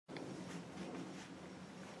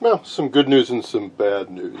Well, some good news and some bad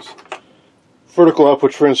news. Vertical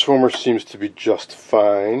output transformer seems to be just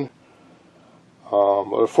fine.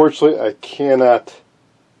 But unfortunately, I cannot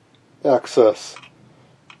access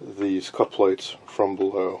these cup plates from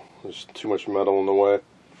below. There's too much metal in the way.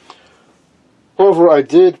 However, I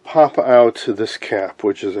did pop out this cap,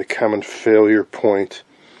 which is a common failure point.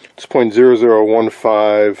 It's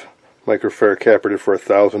 0.0015 microfarad cap rated for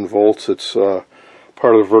 1,000 volts. It's part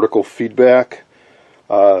of the vertical feedback.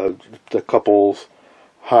 The couples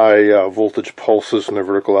high voltage pulses in the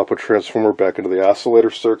vertical output transformer back into the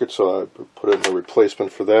oscillator circuit, so I put in a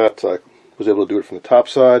replacement for that. I was able to do it from the top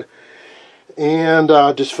side. And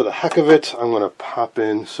just for the heck of it, I'm going to pop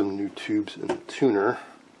in some new tubes in the tuner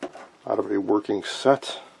out of a working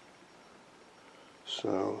set.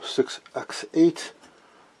 So 6x8,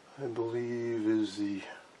 I believe, is the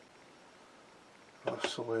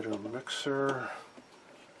oscillator mixer.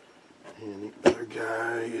 And the other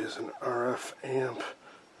guy is an RF amp,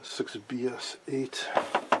 6BS8.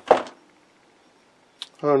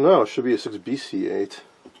 Oh no, it should be a 6BC8,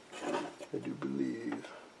 I do believe.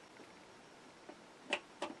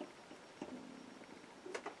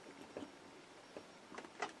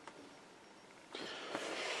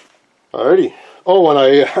 Alrighty. Oh, and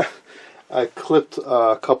I clipped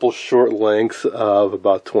a couple short lengths of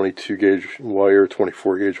about 22 gauge wire,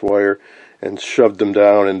 24 gauge wire, and shoved them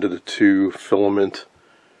down into the two filament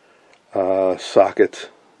socket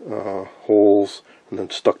holes, and then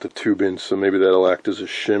stuck the tube in, so maybe that'll act as a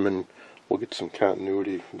shim and we'll get some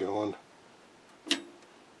continuity going.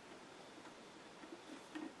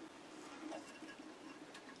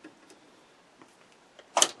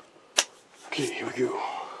 Okay, here we go.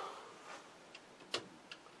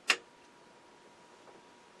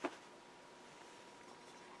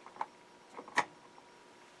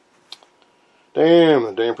 Damn,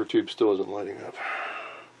 the damper tube still isn't lighting up.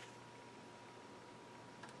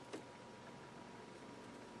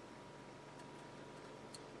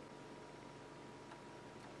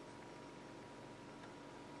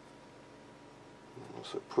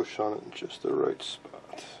 Unless I push on it in just the right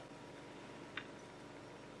spot.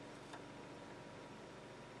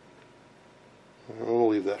 I'm going to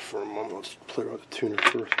leave that for a moment. Let's play around with the tuner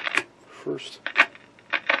first.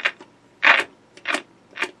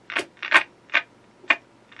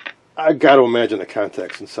 I got to imagine the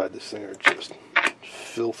contacts inside this thing are just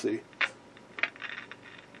filthy.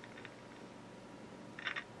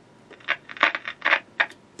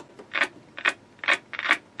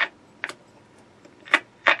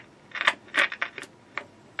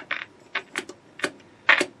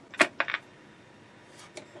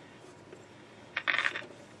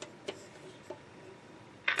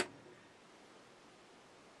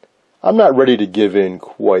 I'm not ready to give in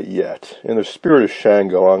quite yet. In the spirit of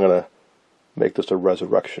Shango, I'm going to make this a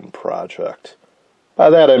resurrection project. By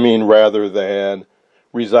that I mean, rather than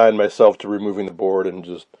resign myself to removing the board and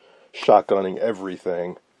just shotgunning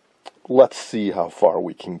everything, let's see how far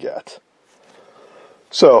we can get.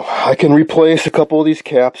 So I can replace a couple of these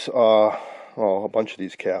caps, a bunch of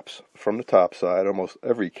these caps from the top side, almost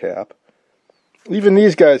every cap. Even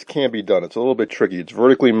these guys can be done. It's a little bit tricky. It's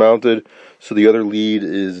vertically mounted, so the other lead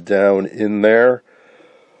is down in there.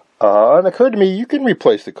 And it occurred to me, you can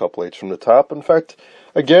replace the cup plates from the top. In fact,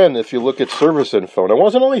 again, if you look at service info, and it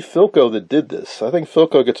wasn't only Philco that did this. I think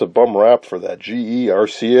Philco gets a bum rap for that. GE,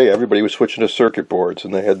 RCA, everybody was switching to circuit boards,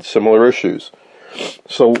 and they had similar issues.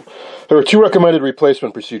 So there are two recommended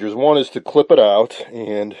replacement procedures. One is to clip it out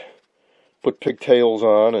and put pigtails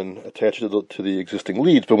on and attach it to the existing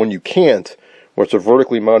leads. But when you can't, where it's a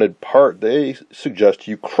vertically mounted part, they suggest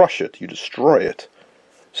you crush it, you destroy it.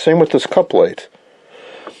 Same with this cup plate.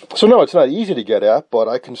 So no, it's not easy to get at, but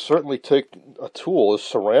I can certainly take a tool, a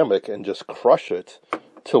ceramic, and just crush it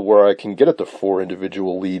to where I can get at the 4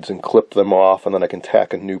 individual leads and clip them off, and then I can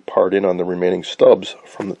tack a new part in on the remaining stubs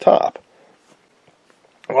from the top.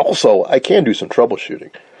 Also, I can do some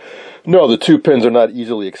troubleshooting. No, the 2 pins are not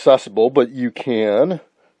easily accessible, but you can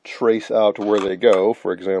trace out where they go.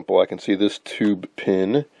 For example, I can see this tube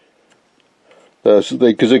pin, because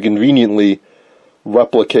they conveniently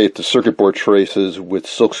replicate the circuit board traces with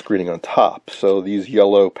silk screening on top. So these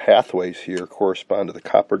yellow pathways here correspond to the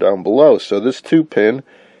copper down below. So this tube pin,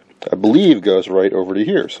 I believe, goes right over to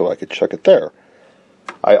here, so I could check it there.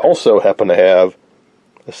 I also happen to have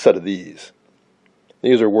a set of these.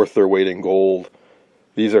 These are worth their weight in gold.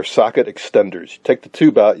 These are socket extenders. You take the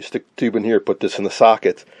tube out, you stick the tube in here, put this in the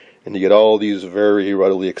socket, and you get all these very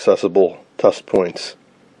readily accessible test points.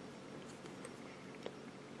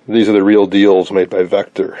 These are the real deals made by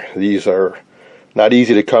Vector. These are Not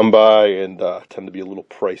easy to come by and tend to be a little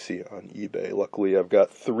pricey on eBay. Luckily, I've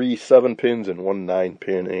got 3 7-pins and 1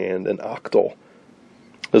 9-pin and an octal.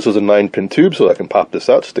 This is a 9-pin tube, so I can pop this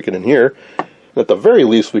out, stick it in here. And at the very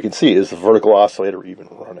least, we can see is the vertical oscillator even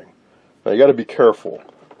running. Now, you got to be careful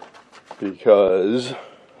because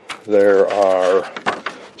there are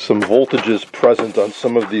some voltages present on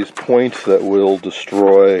some of these points that will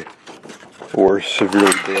destroy or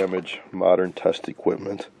severely damage modern test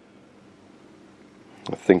equipment.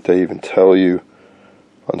 I think they even tell you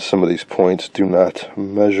on some of these points, do not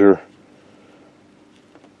measure.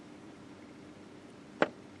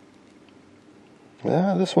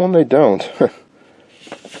 Yeah, this one they don't.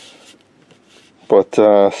 But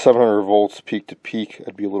 700 volts peak to peak,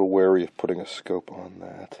 I'd be a little wary of putting a scope on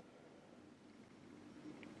that.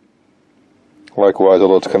 Likewise,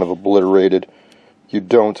 although it's kind of obliterated, you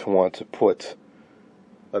don't want to put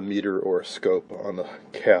a meter or a scope on the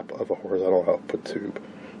cap of a horizontal output tube.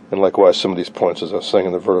 And likewise, some of these points, as I was saying,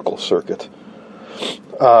 in the vertical circuit.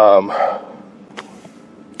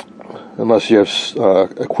 Unless you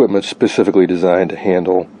have equipment specifically designed to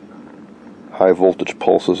handle high voltage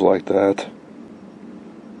pulses like that.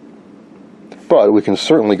 But we can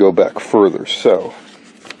certainly go back further. So,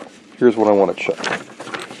 here's what I want to check.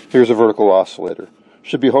 Here's a vertical oscillator.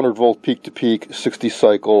 Should be 100 volt peak to peak, 60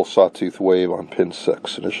 cycle sawtooth wave on pin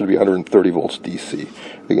 6, and it should be 130 volts DC.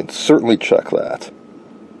 We can certainly check that.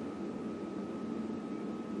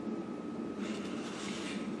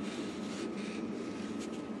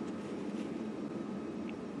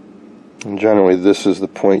 And generally, this is the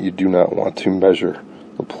point you do not want to measure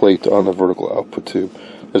the plate on the vertical output tube.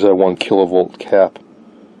 There's that 1 kilovolt cap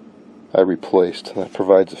I replaced. That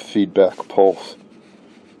provides a feedback pulse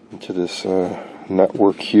into this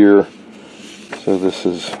network here. So this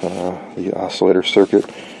is the oscillator circuit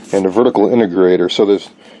and a vertical integrator. So there's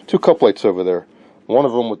 2 couplates over there. One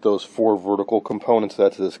of them with those 4 vertical components,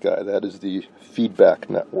 that's this guy. That is the feedback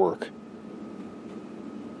network.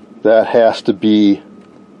 That has to be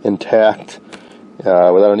intact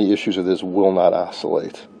without any issues with this, will not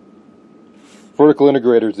oscillate. Vertical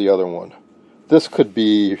integrator is the other one. This could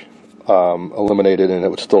be eliminated and it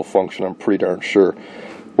would still function, I'm pretty darn sure.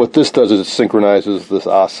 What this does is it synchronizes this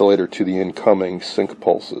oscillator to the incoming sync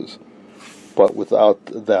pulses. But without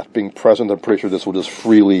that being present, I'm pretty sure this will just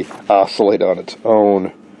freely oscillate on its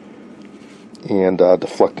own and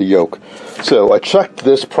deflect the yoke. So I checked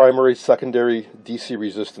this primary, secondary DC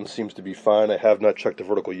resistance seems to be fine. I have not checked the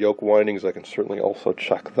vertical yoke windings. I can certainly also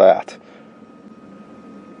check that.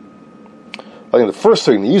 I think the first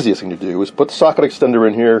thing, the easiest thing to do is put the socket extender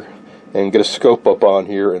in here and get a scope up on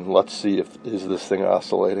here, and let's see if is this thing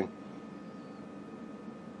oscillating.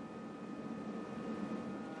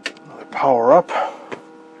 Power up.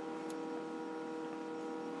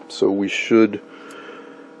 So we should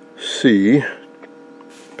see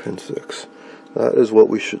pin 6. That is what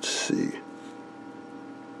we should see.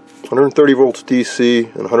 130 volts DC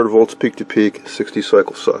and 100 volts peak to peak, 60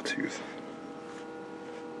 cycle sawtooth.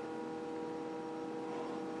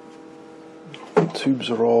 The tubes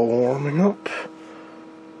are all warming up.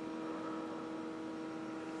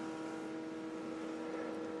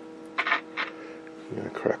 I'm going to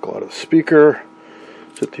crackle out of the speaker.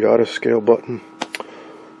 Hit the auto scale button.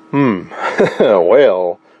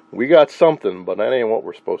 Well, we got something, but that ain't what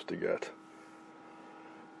we're supposed to get.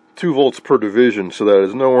 2 volts per division, so that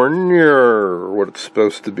is nowhere near what it's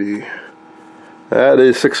supposed to be. That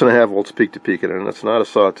is 6.5 volts peak to peak, and that's not a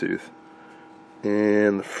sawtooth.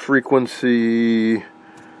 And the frequency,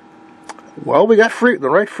 well, we got the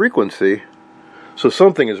right frequency, so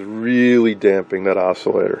something is really damping that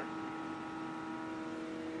oscillator.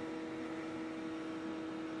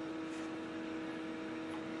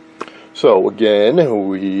 So again,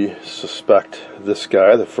 we suspect this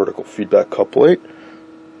guy, the vertical feedback couplate,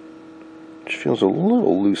 which feels a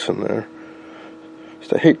little loose in there.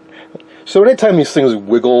 Just, I hate. So anytime these things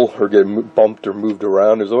wiggle or get bumped or moved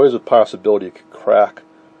around, there's always a possibility it could crack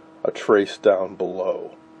a trace down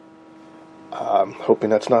below. I'm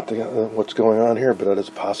hoping that's not what's going on here, but that is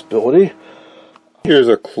a possibility. Here's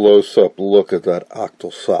a close-up look at that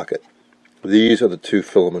octal socket. These are the 2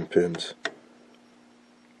 filament pins.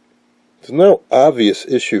 There's no obvious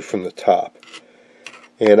issue from the top,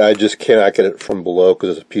 and I just cannot get it from below because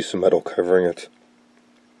there's a piece of metal covering it.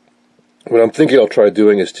 What I'm thinking I'll try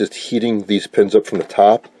doing is just heating these pins up from the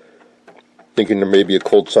top, thinking there may be a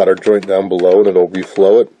cold solder joint down below and it'll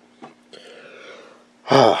reflow it.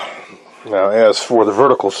 Now as for the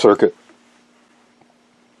vertical circuit,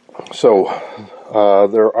 so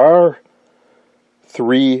there are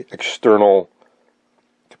 3 external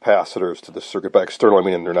capacitors to the circuit by external. I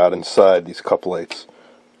mean, they're not inside these couplates.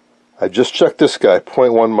 I just checked this guy,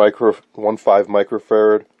 0.15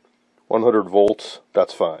 microfarad, 100 volts,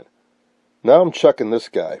 that's fine. Now I'm checking this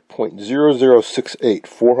guy, 0.0068,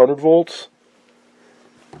 400 volts,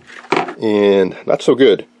 and not so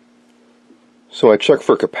good. So I check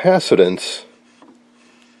for capacitance.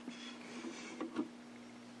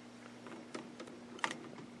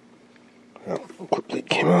 Oh, quickly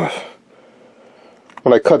came off.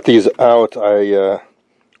 When I cut these out, I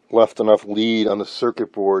left enough lead on the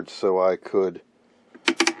circuit board so I could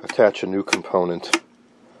attach a new component,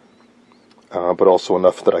 but also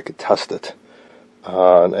enough that I could test it.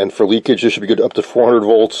 And for leakage, this should be good up to 400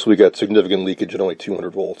 volts. We got significant leakage at only 200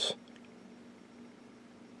 volts.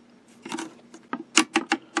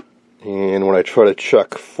 And when I try to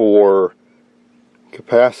check for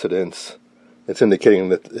capacitance, it's indicating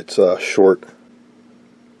that it's short.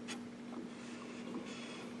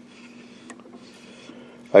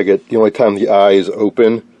 I get the only time the eye is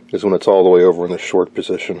open is when it's all the way over in the short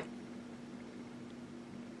position.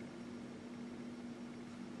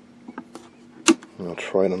 I'll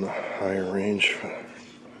try it on the higher range.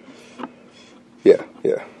 Yeah.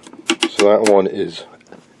 So that one is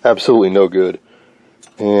absolutely no good.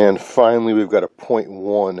 And finally, we've got a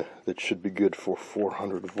 0.1 that should be good for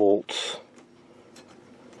 400 volts.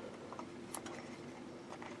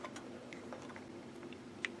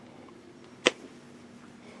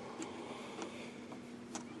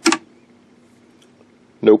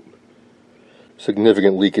 Nope.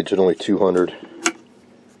 Significant leakage at only 200.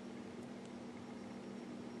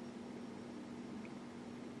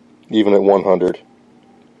 Even at 100.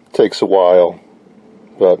 Takes a while,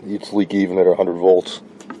 but it's leak even at 100 volts.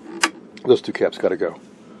 Those two caps got to go.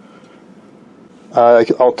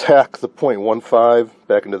 I'll tack the 0.15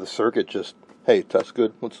 back into the circuit. Just, hey, test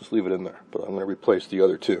good. Let's just leave it in there. But I'm going to replace the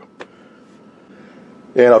other two.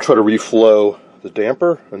 And I'll try to reflow the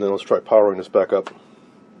damper, and then let's try powering this back up.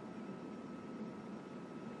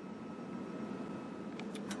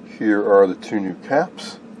 Here are the two new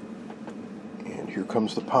caps, and here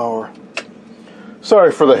comes the power.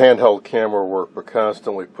 Sorry for the handheld camera work, but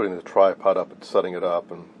constantly putting the tripod up and setting it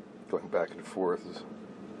up and going back and forth is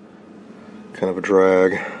kind of a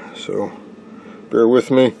drag, so bear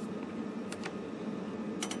with me.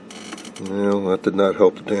 Well, that did not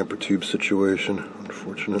help the damper tube situation,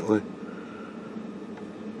 unfortunately.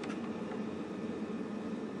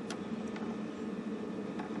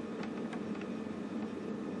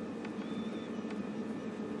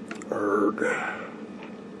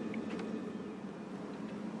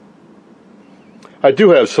 I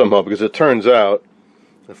do have some help, because it turns out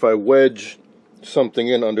if I wedge something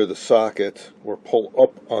in under the socket or pull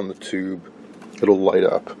up on the tube, it'll light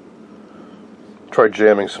up. Tried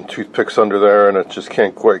jamming some toothpicks under there and it just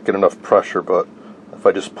can't quite get enough pressure, but if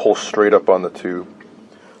I just pull straight up on the tube,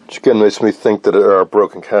 which again makes me think that there are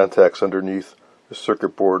broken contacts underneath the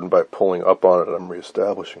circuit board, and by pulling up on it I'm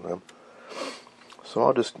reestablishing them. So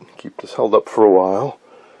I'll just keep this held up for a while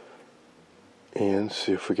and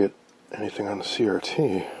see if we get anything on the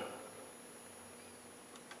CRT.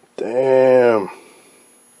 Damn.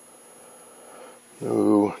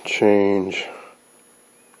 No change.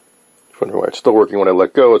 If I wonder why it's still working when I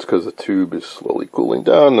let go, it's because the tube is slowly cooling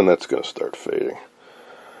down and that's going to start fading.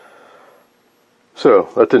 So,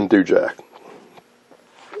 that didn't do jack.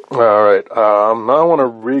 Alright, now I want to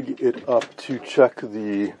rig it up to check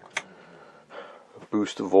the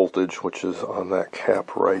boost voltage, which is on that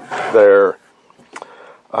cap right there.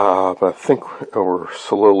 But I think we're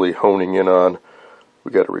slowly honing in on,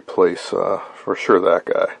 we got to replace for sure that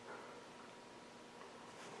guy.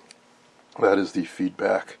 That is the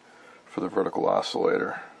feedback for the vertical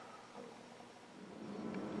oscillator.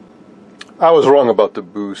 I was wrong about the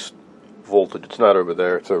boost voltage. It's not over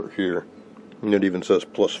there, it's over here. And it even says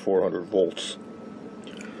plus 400 volts.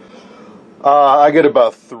 I get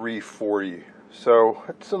about 340, so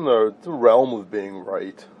it's in the realm of being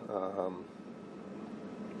right.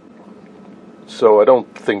 So I don't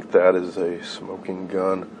think that is a smoking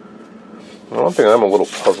gun. One thing I'm a little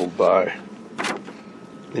puzzled by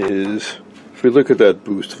is, if we look at that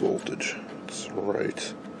boost voltage, it's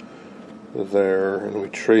right there, and we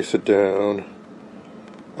trace it down.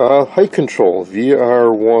 Height control,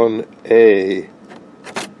 VR1A.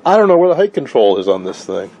 I don't know where the height control is on this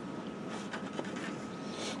thing.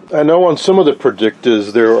 I know on some of the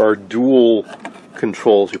Predictas there are dual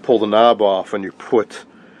controls. You pull the knob off and you put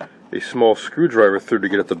a small screwdriver through to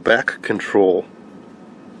get at the back control.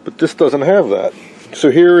 But this doesn't have that. So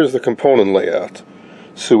here is the component layout.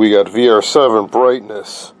 So we got VR7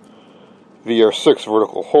 brightness, VR6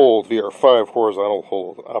 vertical hold, VR5 horizontal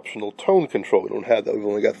hold, optional tone control. We don't have that, we've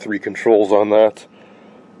only got 3 controls on that.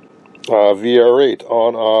 VR8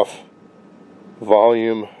 on off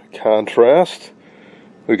volume contrast.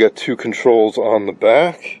 We got 2 controls on the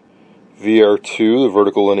back. VR2 the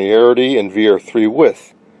vertical linearity, and VR3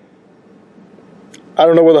 width. I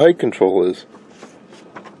don't know where the height control is.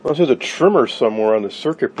 Unless there's a trimmer somewhere on the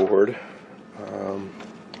circuit board.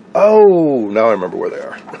 Oh, now I remember where they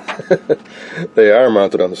are. They are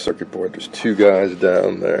mounted on the circuit board. There's 2 guys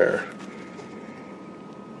down there.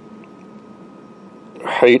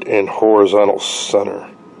 Height and horizontal center.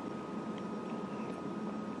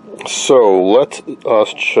 So let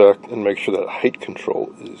us check and make sure that height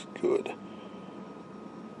control is good.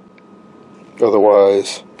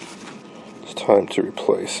 Otherwise, it's time to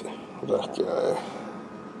replace that guy.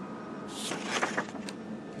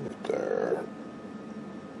 Right there.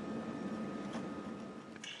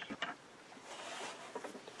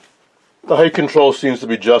 The height control seems to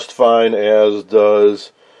be just fine, as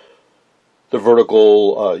does the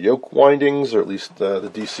vertical yoke windings, or at least the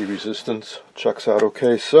DC resistance checks out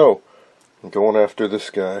okay. So, I'm going after this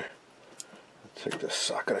guy. Take this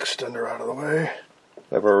socket extender out of the way.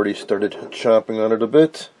 I've already started chomping on it a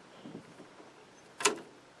bit.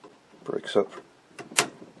 Breaks up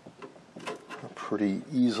pretty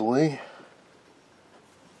easily.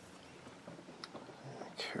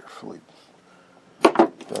 Carefully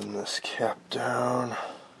bend this cap down.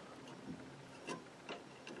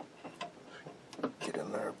 Get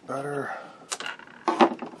in there better.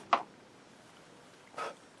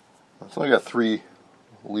 It's only got 3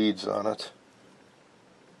 leads on it.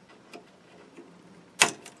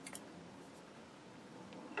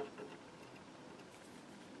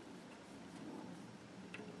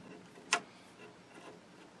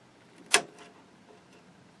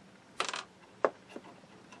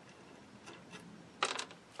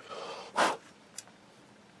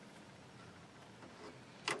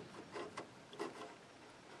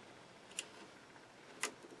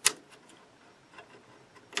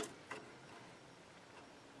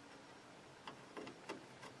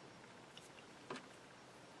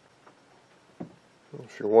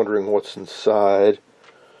 If you're wondering what's inside,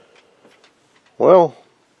 well,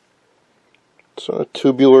 it's a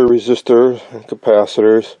tubular resistor and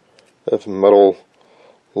capacitors. They have metal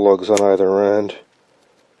lugs on either end.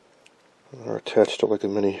 They're attached to like a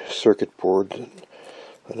mini circuit board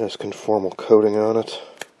that has conformal coating on it.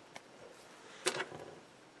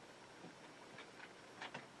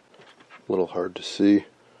 A little hard to see.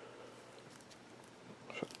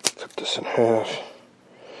 Cut this in half.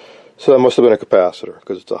 So that must have been a capacitor,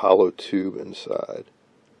 because it's a hollow tube inside.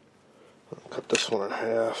 I'll cut this one in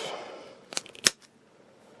half.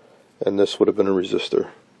 And this would have been a resistor.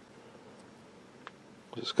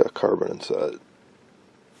 It's got carbon inside.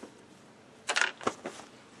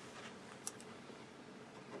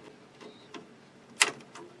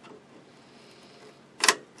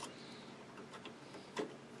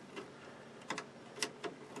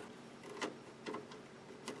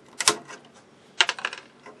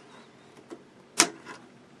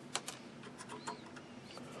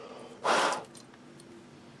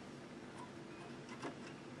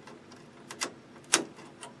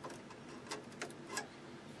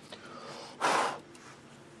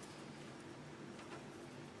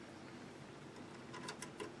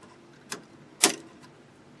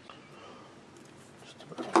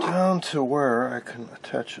 Down to where I can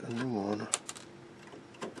attach a new one.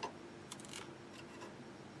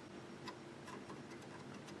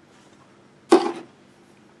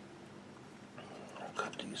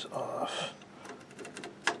 Cut these off.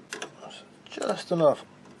 Just enough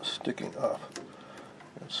sticking up.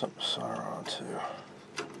 Got something to solder on too.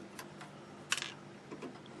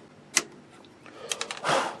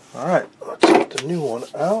 Alright, let's get the new one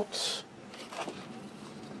out.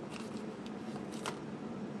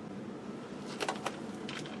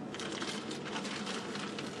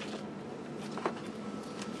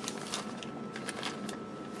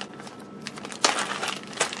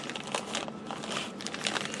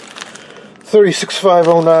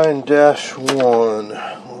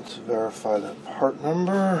 $36509-1. Let's verify that part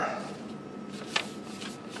number.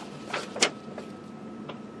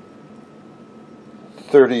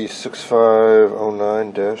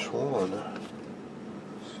 $36509-1.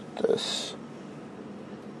 This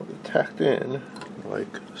will be tacked in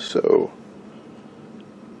like so.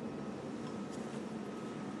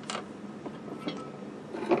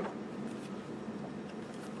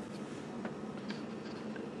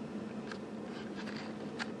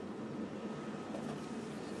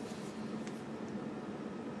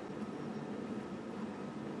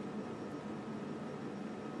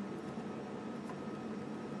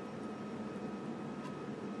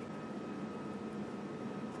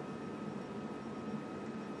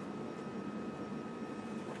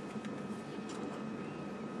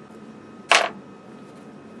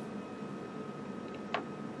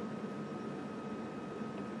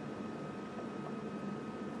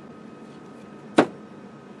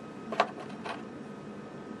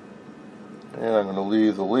 And I'm going to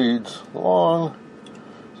leave the leads long,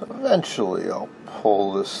 so eventually I'll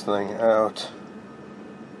pull this thing out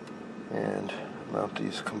and mount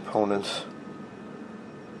these components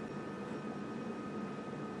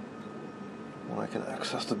when I can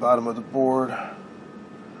access the bottom of the board.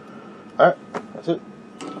 Alright, that's it.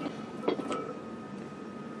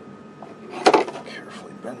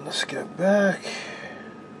 Carefully bend this guy back.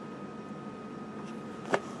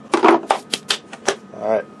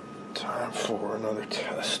 Alright, time for another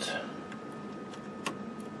test.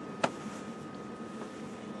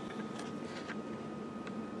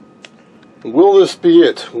 Will this be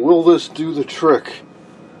it? Will this do the trick?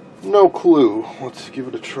 No clue. Let's give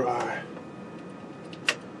it a try.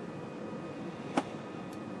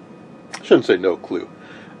 I shouldn't say no clue.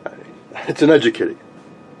 It's an educating.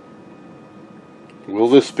 Will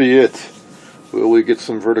this be it? Will we get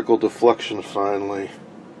some vertical deflection finally?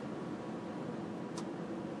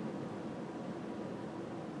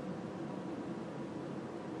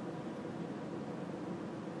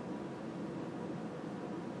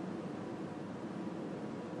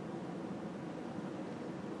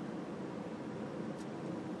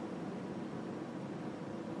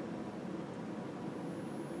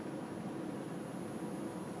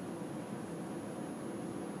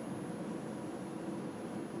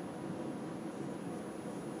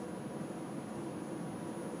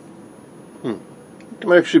 It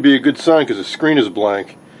might actually be a good sign because the screen is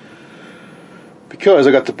blank. Because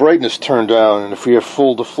I got the brightness turned down, and if we have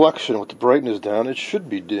full deflection with the brightness down, it should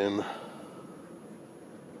be dim.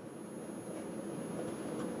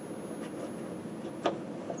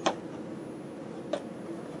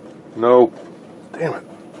 Nope. Damn it.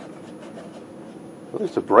 At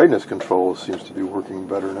least the brightness control seems to be working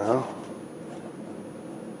better now.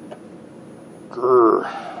 Grr.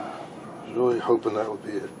 I was really hoping that would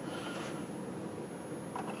be it.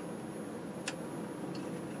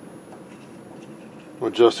 I'm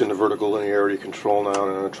adjusting the vertical linearity control now, and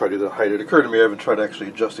I'm going to try to do the height. It occurred to me I haven't tried actually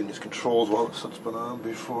adjusting these controls while this has been on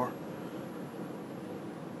before.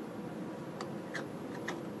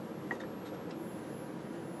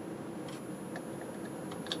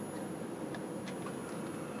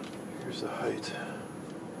 Here's the height.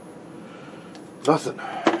 Nothing.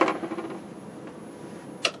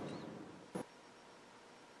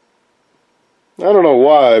 I don't know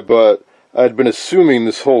why, but I'd been assuming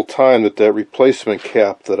this whole time that that replacement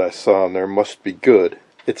cap that I saw in there must be good.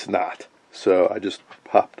 It's not. So I just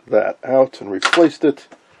popped that out and replaced it.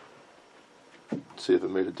 Let's see if it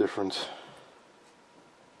made a difference.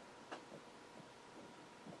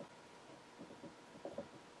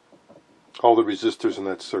 All the resistors in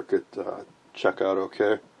that circuit check out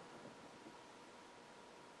okay.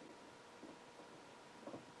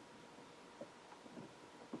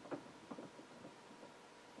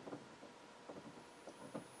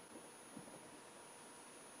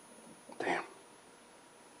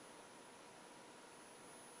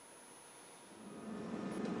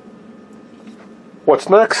 What's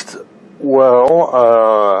next? Well,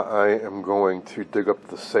 I am going to dig up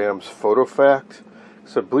the Sam's photo fact.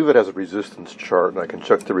 So I believe it has a resistance chart, and I can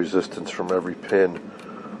check the resistance from every pin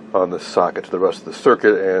on the socket to the rest of the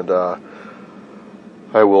circuit. And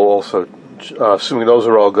I will also, assuming those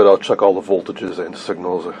are all good, I'll check all the voltages and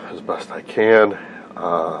signals as best I can.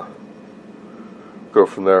 Go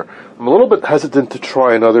from there. I'm a little bit hesitant to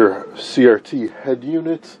try another CRT head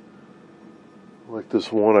unit like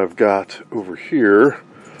this one I've got over here,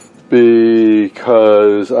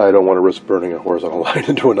 because I don't want to risk burning a horizontal line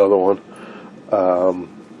into another one.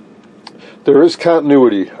 There is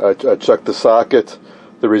continuity. I checked the socket.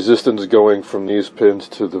 The resistance going from these pins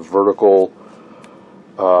to the vertical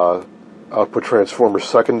output transformer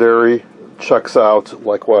secondary checks out.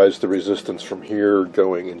 Likewise, the resistance from here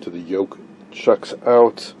going into the yoke checks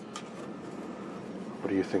out. What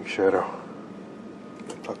do you think, Shadow?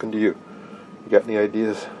 I'm talking to you. You got any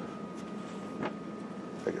ideas?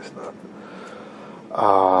 I guess not.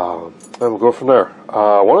 Then we'll go from there.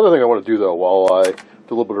 One other thing I want to do, though, while I do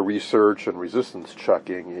a little bit of research and resistance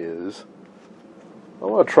checking, is I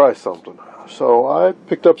want to try something. So I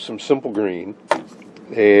picked up some simple green,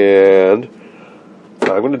 and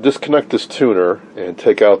I'm going to disconnect this tuner and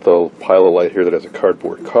take out the pile of light here that has a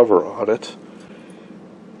cardboard cover on it.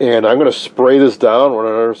 And I'm going to spray this down, run it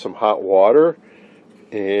under some hot water,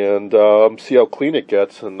 and see how clean it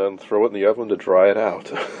gets, and then throw it in the oven to dry it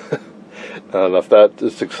out. And if that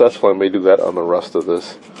is successful, I may do that on the rest of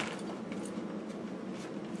this.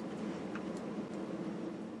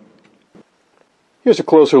 Here's a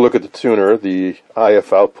closer look at the tuner. The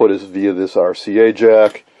IF output is via this RCA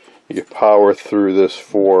jack. You get power through this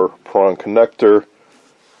 4-prong connector.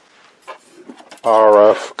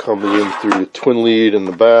 RF comes in through the twin lead in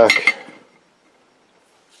the back.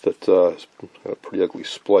 That has got a pretty ugly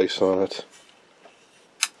splice on it.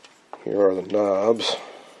 Here are the knobs.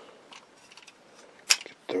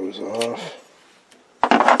 Get those off.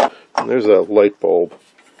 And there's that light bulb.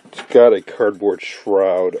 It's got a cardboard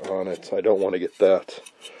shroud on it. I don't want to get that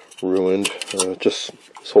ruined. Just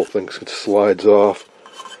this whole thing slides off.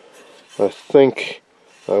 I think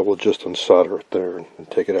I will just unsolder it there and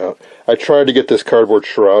take it out. I tried to get this cardboard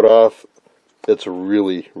shroud off. It's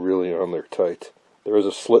really, really on there tight. There is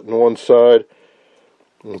a slit in one side,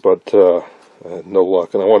 but no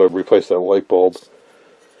luck. And I want to replace that light bulb.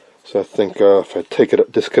 So I think if I take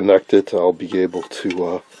it, disconnect it, I'll be able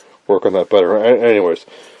to work on that better. Anyways,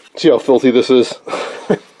 see how filthy this is?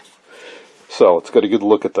 So let's get a good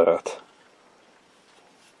look at that.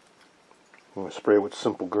 I'm going to spray it with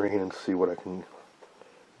simple green and see what I can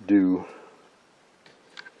do.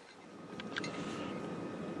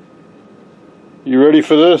 You ready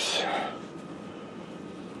for this?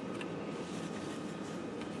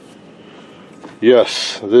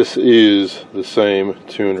 Yes, this is the same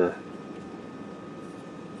tuner.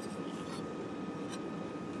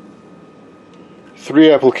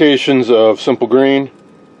 Three applications of simple green.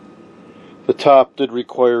 The top did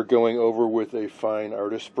require going over with a fine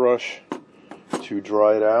artist brush to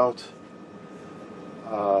dry it out.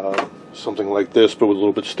 Something like this, but with a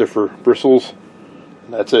little bit stiffer bristles.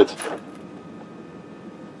 And that's it.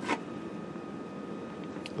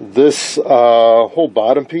 This whole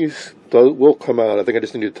bottom piece will come out. I think I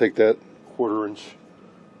just need to take that 1/4 inch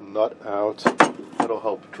nut out. That'll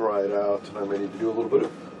help dry it out, and I may need to do a little bit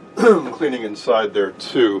of cleaning inside there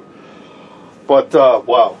too. But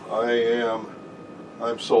wow,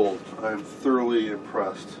 I'm sold. I'm thoroughly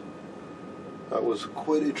impressed. That was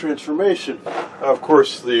quite a transformation. Of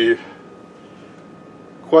course, the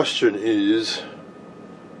question is,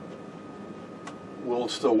 will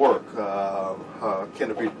it still work?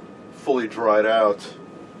 Can it be fully dried out?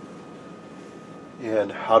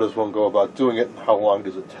 And how does one go about doing it, and how long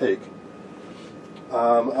does it take?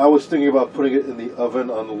 I was thinking about putting it in the oven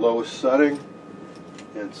on the lowest setting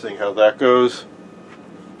and seeing how that goes.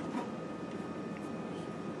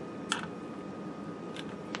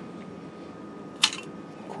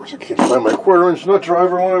 Of course, I can't find my 1/4 inch nut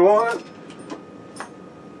driver when I want it.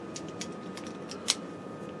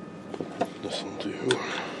 This will do.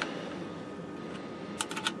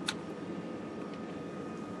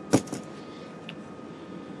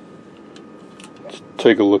 Let's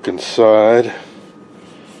take a look inside.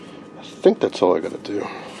 I think that's all I gotta do.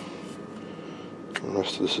 The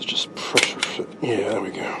rest of this is just pressure fit. Yeah, there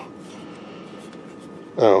we go.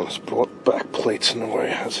 Oh, this back plate's in the way.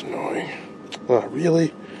 That's annoying. Oh,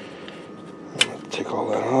 really? I'm gonna take all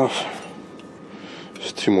that off.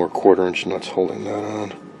 Just 2 more 1/4 inch nuts holding that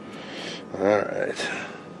on. Alright.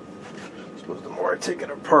 I suppose the more I take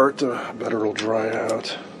it apart, the better it'll dry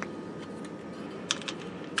out.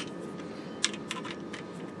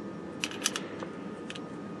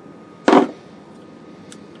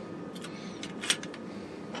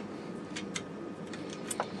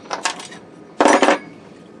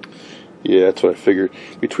 Yeah, that's what I figured.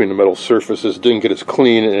 Between the metal surfaces, it didn't get as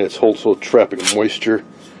clean, and it's also trapping moisture.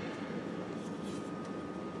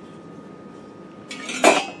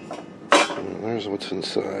 And there's what's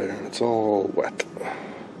inside, and it's all wet.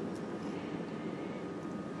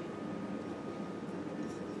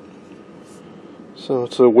 So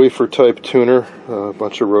it's a wafer type tuner, a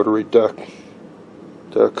bunch of rotary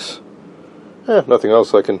ducts. Nothing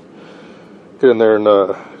else. I can get in there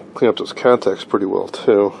and clean up those contacts pretty well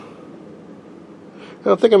too.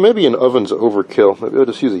 I'm thinking maybe an oven's overkill. Maybe I'll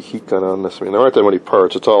just use a heat gun on this. I mean, there aren't that many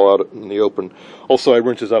parts. It's all out in the open. Also, I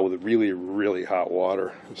rinse this out with really, really hot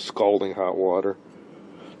water. Scalding hot water.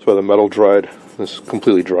 That's why the metal dried. It's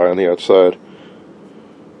completely dry on the outside.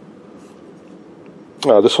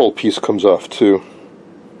 This whole piece comes off too.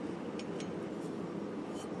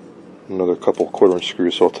 Another couple 1/4 inch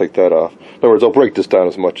screws, so I'll take that off. In other words, I'll break this down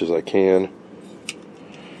as much as I can.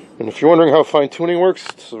 And if you're wondering how fine tuning works,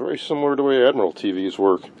 it's very similar to the way Admiral TVs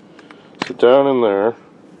work. So down in there,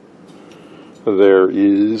 there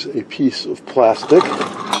is a piece of plastic,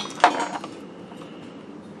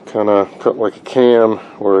 kind of cut like a can,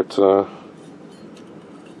 where it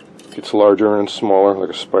gets larger and smaller,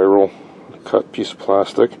 like a spiral cut piece of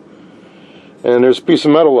plastic. And there's a piece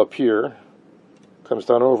of metal up here, comes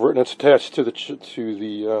down over it, and it's attached to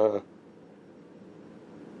the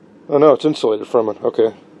oh no, it's insulated from it.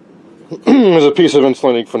 Okay. There's a piece of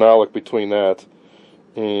insulating phenolic between that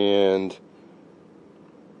and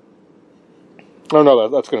Oh no,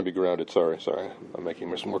 that's going to be grounded. Sorry. I'm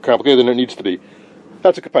making this more complicated than it needs to be.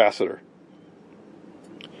 That's a capacitor.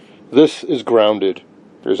 This is grounded.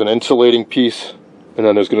 There's an insulating piece, and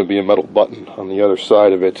then there's going to be a metal button on the other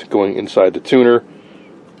side of it going inside the tuner.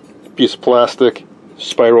 Piece of plastic,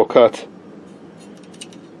 spiral cut.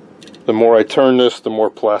 The more I turn this, the more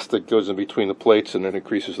plastic goes in between the plates, and it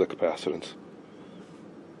increases the capacitance.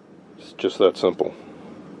 It's just that simple.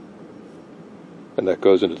 And that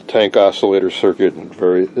goes into the tank oscillator circuit, and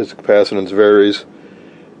as the capacitance varies,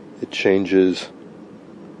 it changes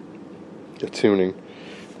the tuning.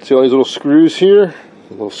 See all these little screws here?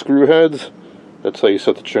 Little screw heads? That's how you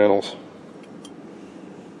set the channels.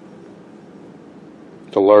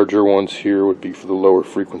 The larger ones here would be for the lower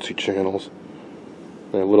frequency channels.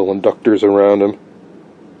 They have little inductors around them.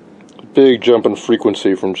 Big jump in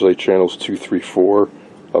frequency from, say, channels 2, 3, 4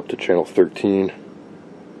 up to channel 13.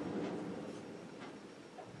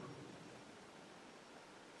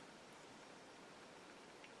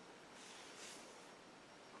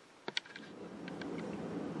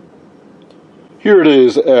 Here it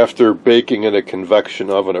is after baking in a convection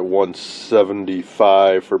oven at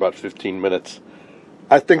 175 for about 15 minutes.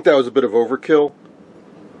 I think that was a bit of overkill.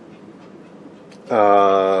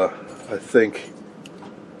 I think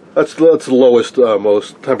that's the lowest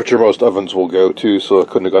most temperature most ovens will go to, so I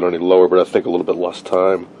couldn't have gone any lower, but I think a little bit less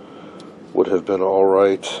time would have been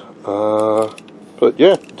alright. But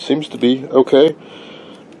yeah, it seems to be okay.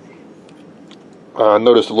 I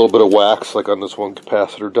noticed a little bit of wax, like on this one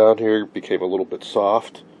capacitor down here, it became a little bit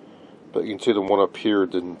soft. But you can see the one up here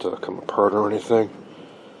didn't come apart or anything.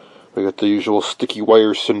 We got the usual sticky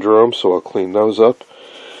wire syndrome, so I'll clean those up.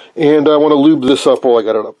 And I want to lube this up while I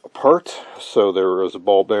got it apart. So there is a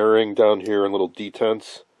ball bearing down here and little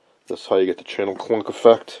detents. That's how you get the channel clunk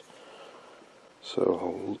effect.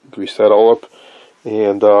 So I'll grease that all up.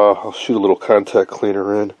 And I'll shoot a little contact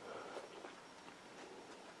cleaner in.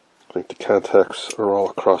 I think the contacts are all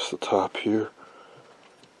across the top here.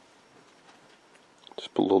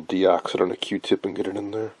 Just put a little deoxit on a Q-tip and get it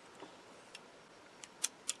in there.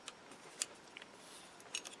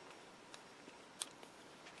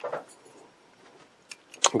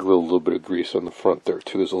 A little bit of grease on the front there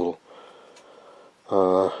too. There's a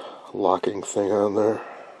little locking thing on there.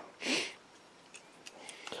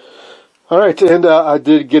 Alright, and I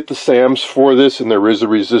did get the SAMs for this, and there is a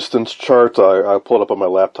resistance chart. I'll pull it up on my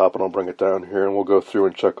laptop and I'll bring it down here, and we'll go through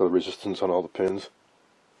and check the resistance on all the pins.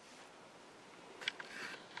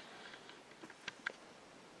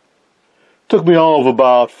 Took me all of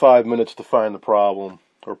about 5 minutes to find the problem,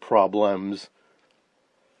 or problems.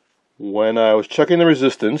 When I was checking the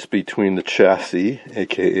resistance between the chassis,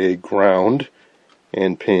 aka ground,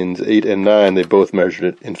 and pins 8 and 9, they both measured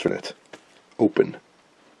it infinite, open.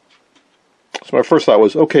 So my first thought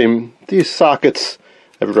was, okay, these sockets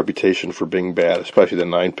have a reputation for being bad, especially the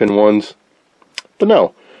 9-pin ones. But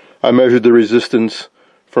no, I measured the resistance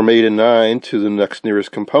from 8 and 9 to the next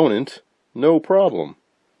nearest component, no problem.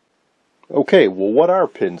 Okay, well, what are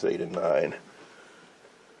pins 8 and 9?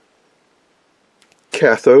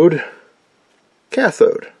 Cathode,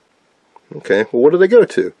 cathode. Okay, well, what do they go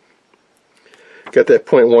to? Got that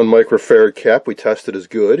 0.1 microfarad cap we tested as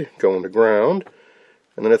good, going to ground.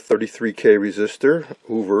 And then a 33K resistor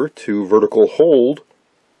over to vertical hold,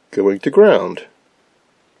 going to ground.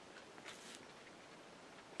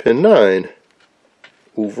 Pin 9,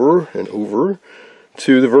 over and over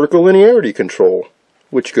to the vertical linearity control,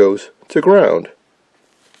 which goes to ground.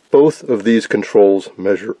 Both of these controls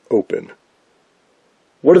measure open.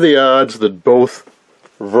 What are the odds that both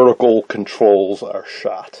vertical controls are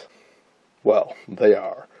shot? Well, they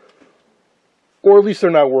are. Or at least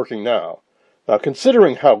they're not working now. Now,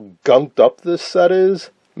 considering how gunked up this set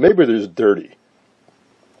is, maybe there's dirty.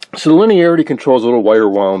 So the linearity controls a little wire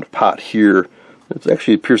wound pot here. It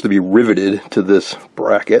actually appears to be riveted to this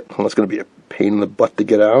bracket. Well, that's going to be a pain in the butt to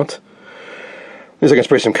get out. At least I can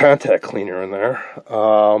spray some contact cleaner in there.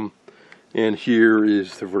 And here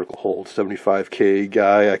is the vertical hold, 75K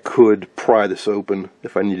guy. I could pry this open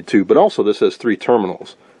if I needed to, but also this has 3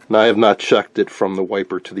 terminals. Now, I have not checked it from the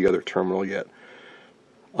wiper to the other terminal yet.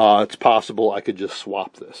 It's possible I could just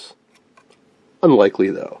swap this.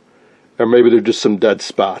 Unlikely, though. Or maybe they're just some dead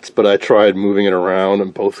spots, but I tried moving it around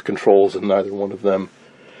in both controls and neither one of them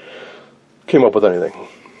came up with anything.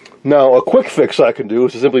 Now, a quick fix I can do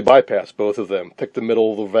is to simply bypass both of them. Pick the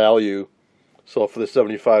middle of the value. So for the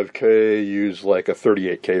 75K, use like a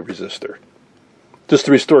 38K resistor. Just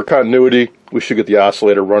to restore continuity, we should get the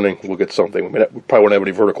oscillator running. We'll get something. We probably won't have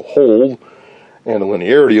any vertical hold, and the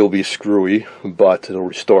linearity will be screwy, but it'll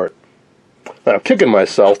restore it. Now, I'm kicking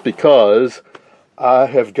myself because I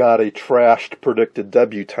have got a trashed Predicta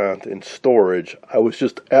debutante in storage. I was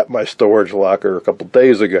just at my storage locker a couple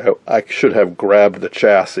days ago. I should have grabbed the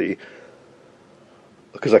chassis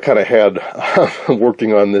because I kind of had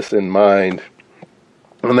working on this in mind.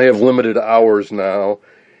 And they have limited hours now.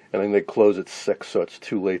 I think they close at 6, so it's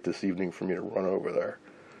too late this evening for me to run over there.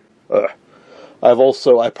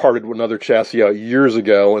 I parted another chassis out years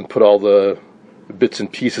ago and put all the bits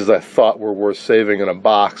and pieces I thought were worth saving in a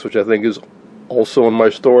box, which I think is also in my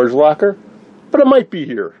storage locker, but it might be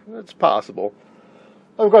here. It's possible.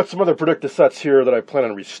 I've got some other Predicta sets here that I plan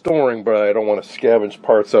on restoring, but I don't want to scavenge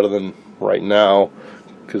parts out of them right now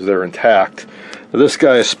because they're intact. This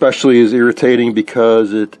guy especially is irritating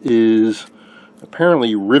because it is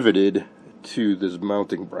apparently riveted to this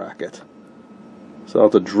mounting bracket. So I'll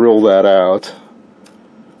have to drill that out.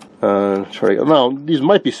 No, these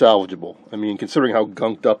might be salvageable. I mean, considering how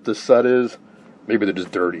gunked up this set is, maybe they're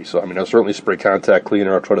just dirty. So, I mean, I'll certainly spray contact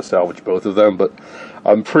cleaner. I'll try to salvage both of them, but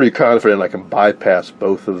I'm pretty confident I can bypass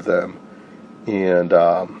both of them and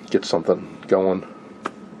get something going.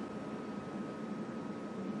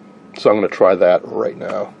 So I'm going to try that right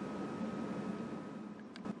now.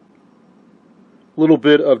 A little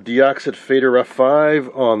bit of deoxit fader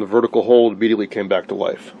F5 on the vertical hold, immediately came back to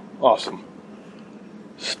life. Awesome.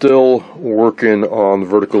 Still working on the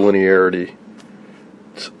vertical linearity.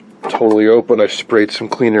 It's totally open. I sprayed some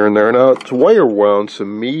cleaner in there. Now it's wire wound, so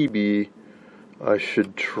maybe I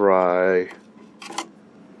should try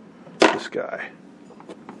this guy.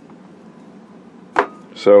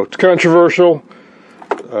 So it's controversial.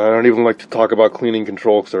 I don't even like to talk about cleaning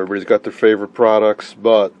control because everybody's got their favorite products,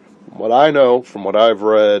 but what I know from what I've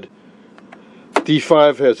read,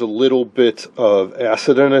 D5 has a little bit of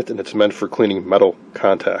acid in it, and it's meant for cleaning metal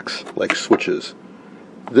contacts, like switches.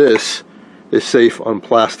 This is safe on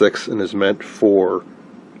plastics and is meant for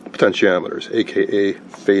potentiometers, aka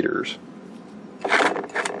faders.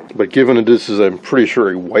 But given that this is, I'm pretty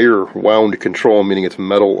sure, a wire-wound control, meaning it's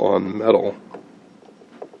metal on metal,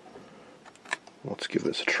 let's give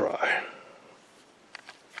this a try.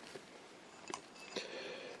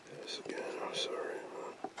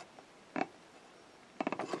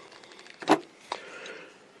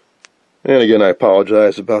 And again, I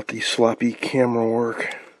apologize about the sloppy camera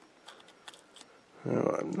work.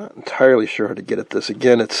 I'm not entirely sure how to get at this.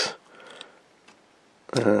 Again, it's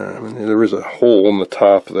I mean, there is a hole in the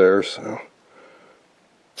top there, so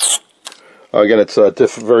again,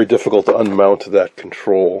 it's very difficult to unmount that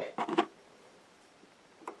control.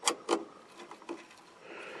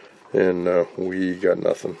 And we got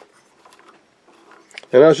nothing.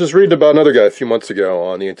 And I was just reading about another guy a few months ago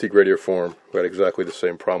on the Antique Radio Forum who had exactly the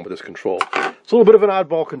same problem with this control. It's a little bit of an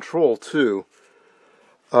oddball control, too,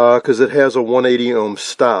 because it has a 180 ohm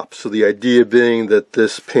stop. So the idea being that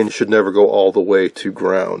this pin should never go all the way to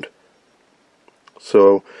ground.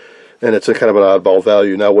 So, and it's a kind of an oddball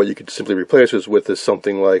value. Now what you could simply replace this with is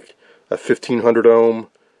something like a 1500 ohm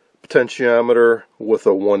potentiometer with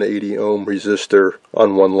a 180 ohm resistor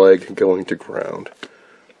on one leg going to ground.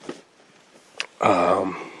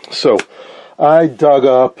 So I dug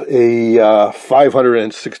up a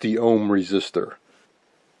 560 ohm resistor,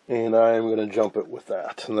 and I'm going to jump it with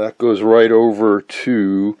that. And that goes right over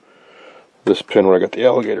to this pin where I got the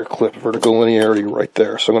alligator clip, vertical linearity right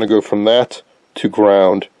there. So I'm going to go from that to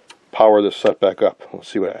ground, power this set back up. We'll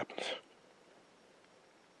see what happens.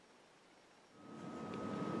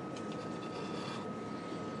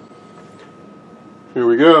 Here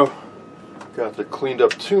we go. Got the cleaned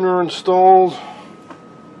up tuner installed.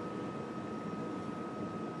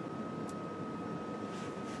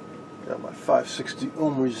 Got my 560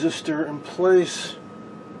 ohm resistor in place.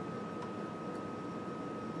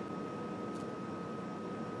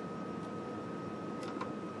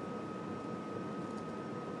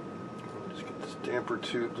 Just get this damper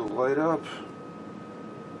tube to light up.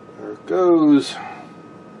 There it goes.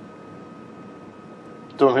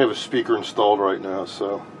 Don't have a speaker installed right now,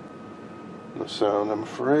 so no sound, I'm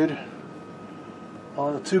afraid.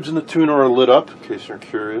 All the tubes in the tuner are lit up, in case you're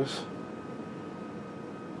curious.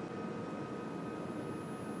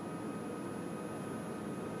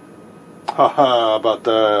 Haha, about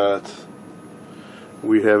that.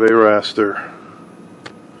 We have a raster.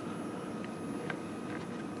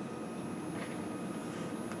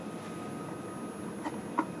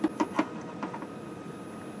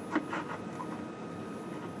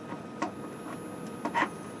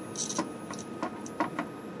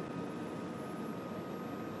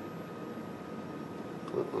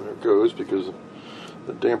 There it goes because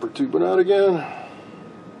the damper tube went out again.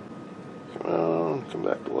 Come on, come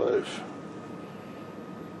back to life.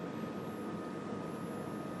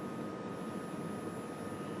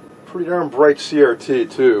 pretty darn bright CRT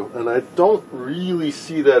too, and I don't really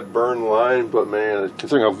see that burn line, but man,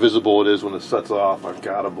 considering how visible it is when it sets off, I've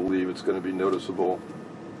got to believe it's going to be noticeable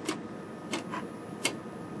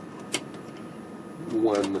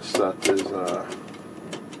when the set is,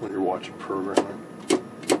 when you're watching programming.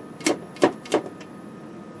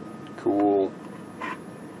 Cool.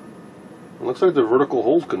 It looks like the vertical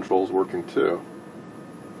hold control is working too.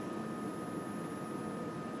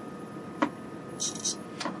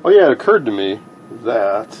 Oh yeah, it occurred to me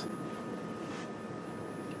that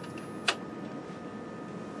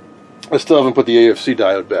I still haven't put the AFC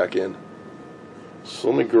diode back in. So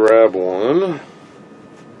let me grab one.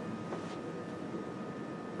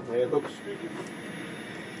 Hey, it looks good.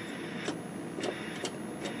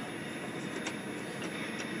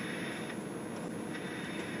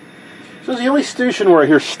 This is the only station where I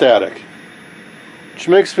hear static, which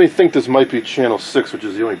makes me think this might be channel 6, which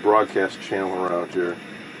is the only broadcast channel around here.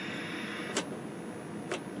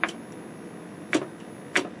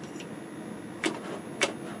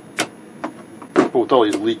 But with all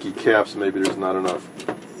these leaky caps, maybe there's not enough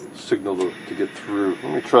signal to get through.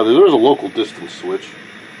 Let me try this. There's a local distance switch.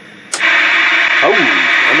 Oh,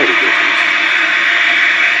 that made a difference.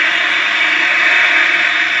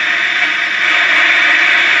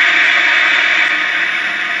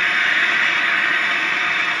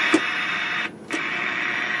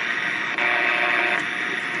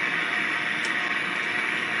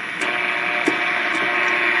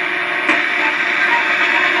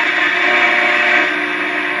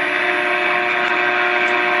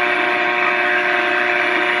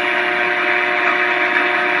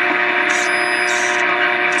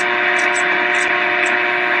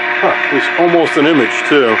 Huh, there's almost an image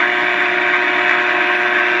too.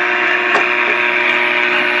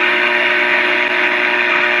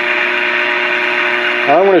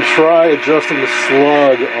 I'm going to try adjusting the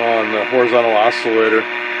slug on the horizontal oscillator.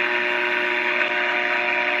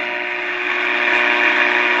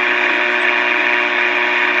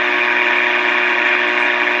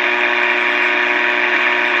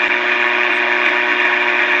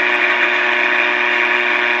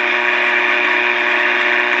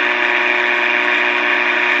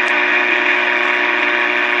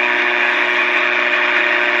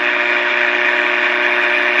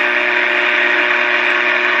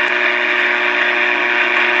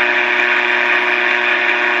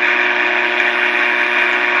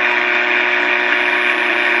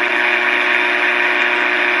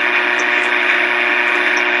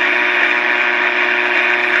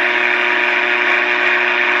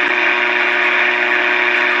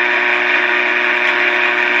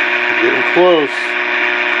 Close.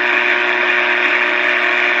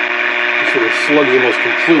 So the slug's almost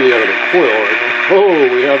completely out of the coil right now.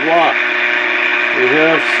 Oh, we have lock. We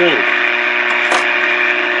have sync.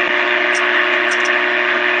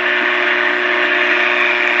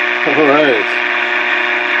 Alright.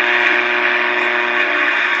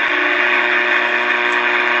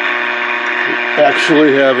 We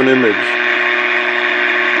actually have an image.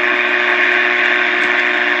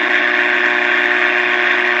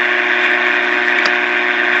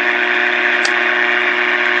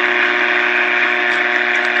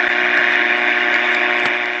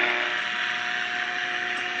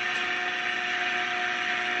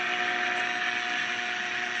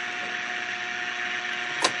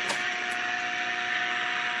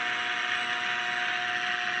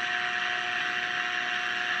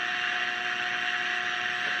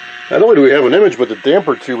 Not only do we have an image, but the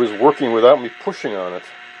damper tube is working without me pushing on it.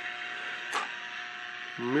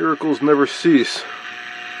 Miracles never cease.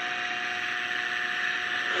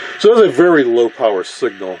 So that's a very low power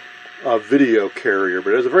signal, video carrier,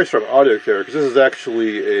 but it has a very strong audio carrier, because this is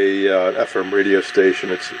actually a FM radio station.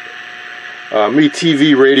 It's Me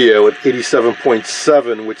TV radio at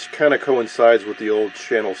 87.7, which kind of coincides with the old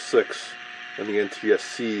channel 6 and the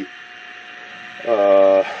NTSC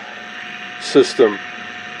system.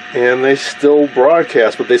 And they still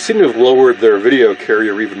broadcast, but they seem to have lowered their video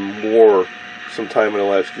carrier even more sometime in the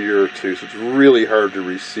last year or two, so it's really hard to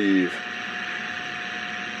receive.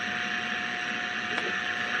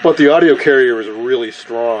 But the audio carrier is really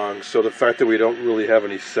strong, so the fact that we don't really have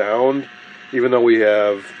any sound, even though we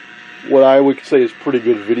have what I would say is pretty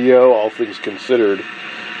good video, all things considered,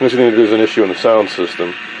 unless you think there's an issue in the sound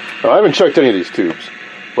system. Now, I haven't checked any of these tubes,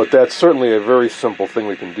 but that's certainly a very simple thing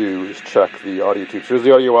we can do, is check the audio tubes. Here's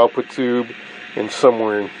the audio output tube, and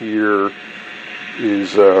somewhere in here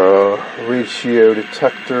is a ratio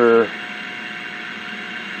detector.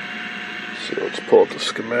 So let's pull up the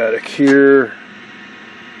schematic here.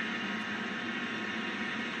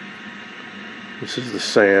 This is the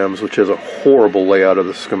Sam's, which has a horrible layout of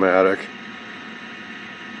the schematic.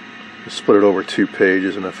 I split it over 2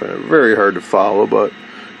 pages, and I find it very hard to follow, but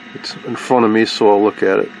it's in front of me, so I'll look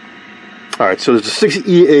at it. Alright, so there's a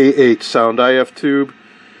 6EA8 sound IF tube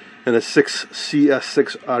and a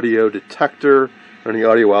 6CS6 audio detector and the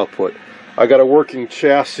audio output. I got a working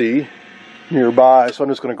chassis nearby, so I'm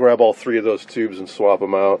just going to grab all 3 of those tubes and swap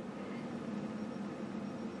them out.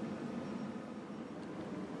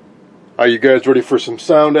 Are you guys ready for some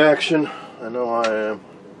sound action? I know I am.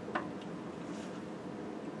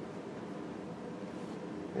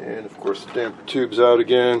 And of course the damper tube's out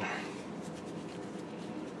again.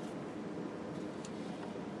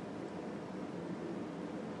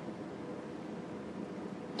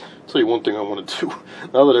 I'll tell you one thing I want to do.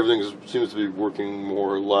 Now that everything seems to be working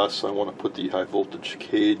more or less, I want to put the high voltage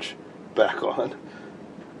cage back on.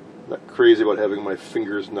 I'm not crazy about having my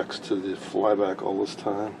fingers next to the flyback all this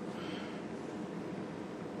time.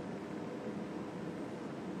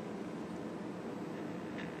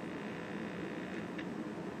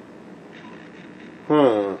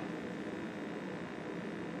 Huh.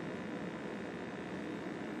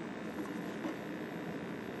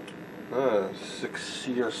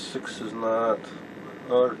 6CS6 is not.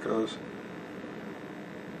 Oh, there it goes.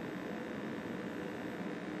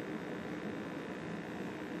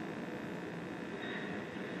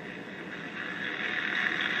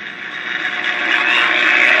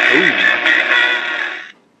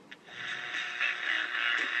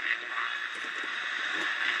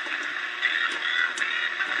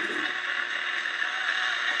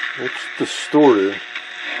 It's distorted.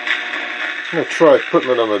 I'm going to try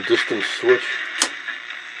putting it on a distance switch.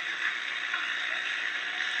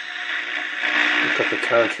 Cut the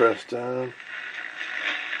contrast down.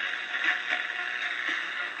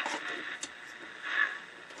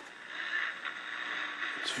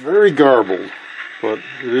 It's very garbled, but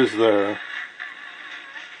it is there.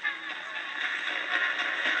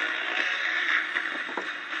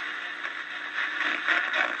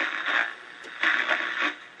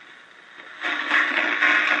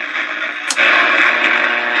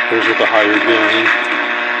 Here's with the higher gain.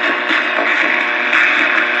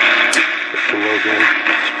 The low gain.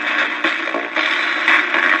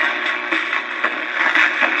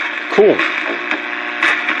 Cool.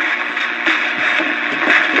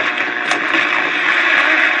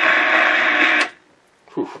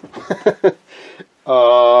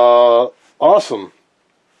 Awesome.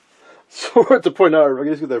 So we're at the point now where I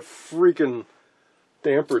guess get that freaking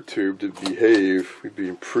damper tube to behave. We'd be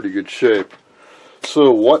in pretty good shape.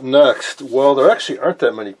 So what next? Well, there actually aren't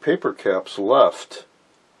that many paper caps left.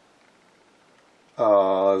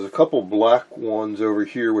 There's a couple black ones over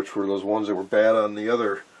here, which were those ones that were bad on the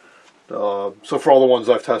other. So for all the ones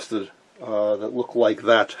I've tested that look like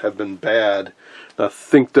that have been bad, I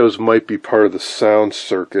think those might be part of the sound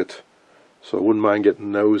circuit. So I wouldn't mind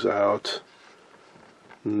getting those out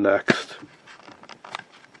next.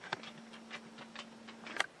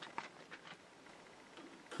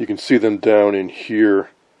 You can see them down in here.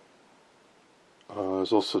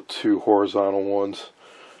 There's also 2 horizontal ones.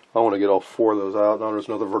 I want to get all 4 of those out. Now there's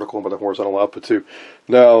another vertical one, but the horizontal output too.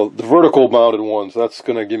 Now the vertical mounted ones, that's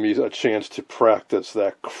going to give me a chance to practice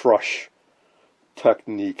that crush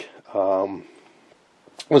technique.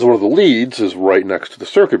 As one of the leads is right next to the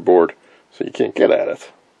circuit board, so you can't get at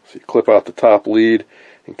it. So you clip out the top lead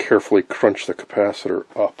and carefully crunch the capacitor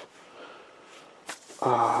up.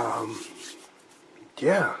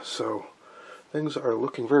 Yeah, so things are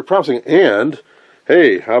looking very promising. And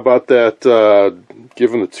hey, how about that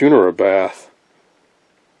giving the tuner a bath?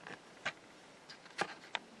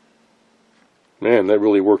 Man, that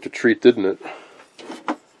really worked a treat, didn't it?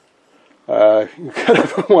 You kind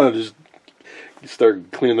of want to just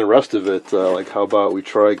start cleaning the rest of it. Like, how about we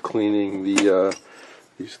try cleaning the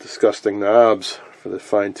these disgusting knobs for the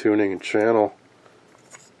fine tuning and channel?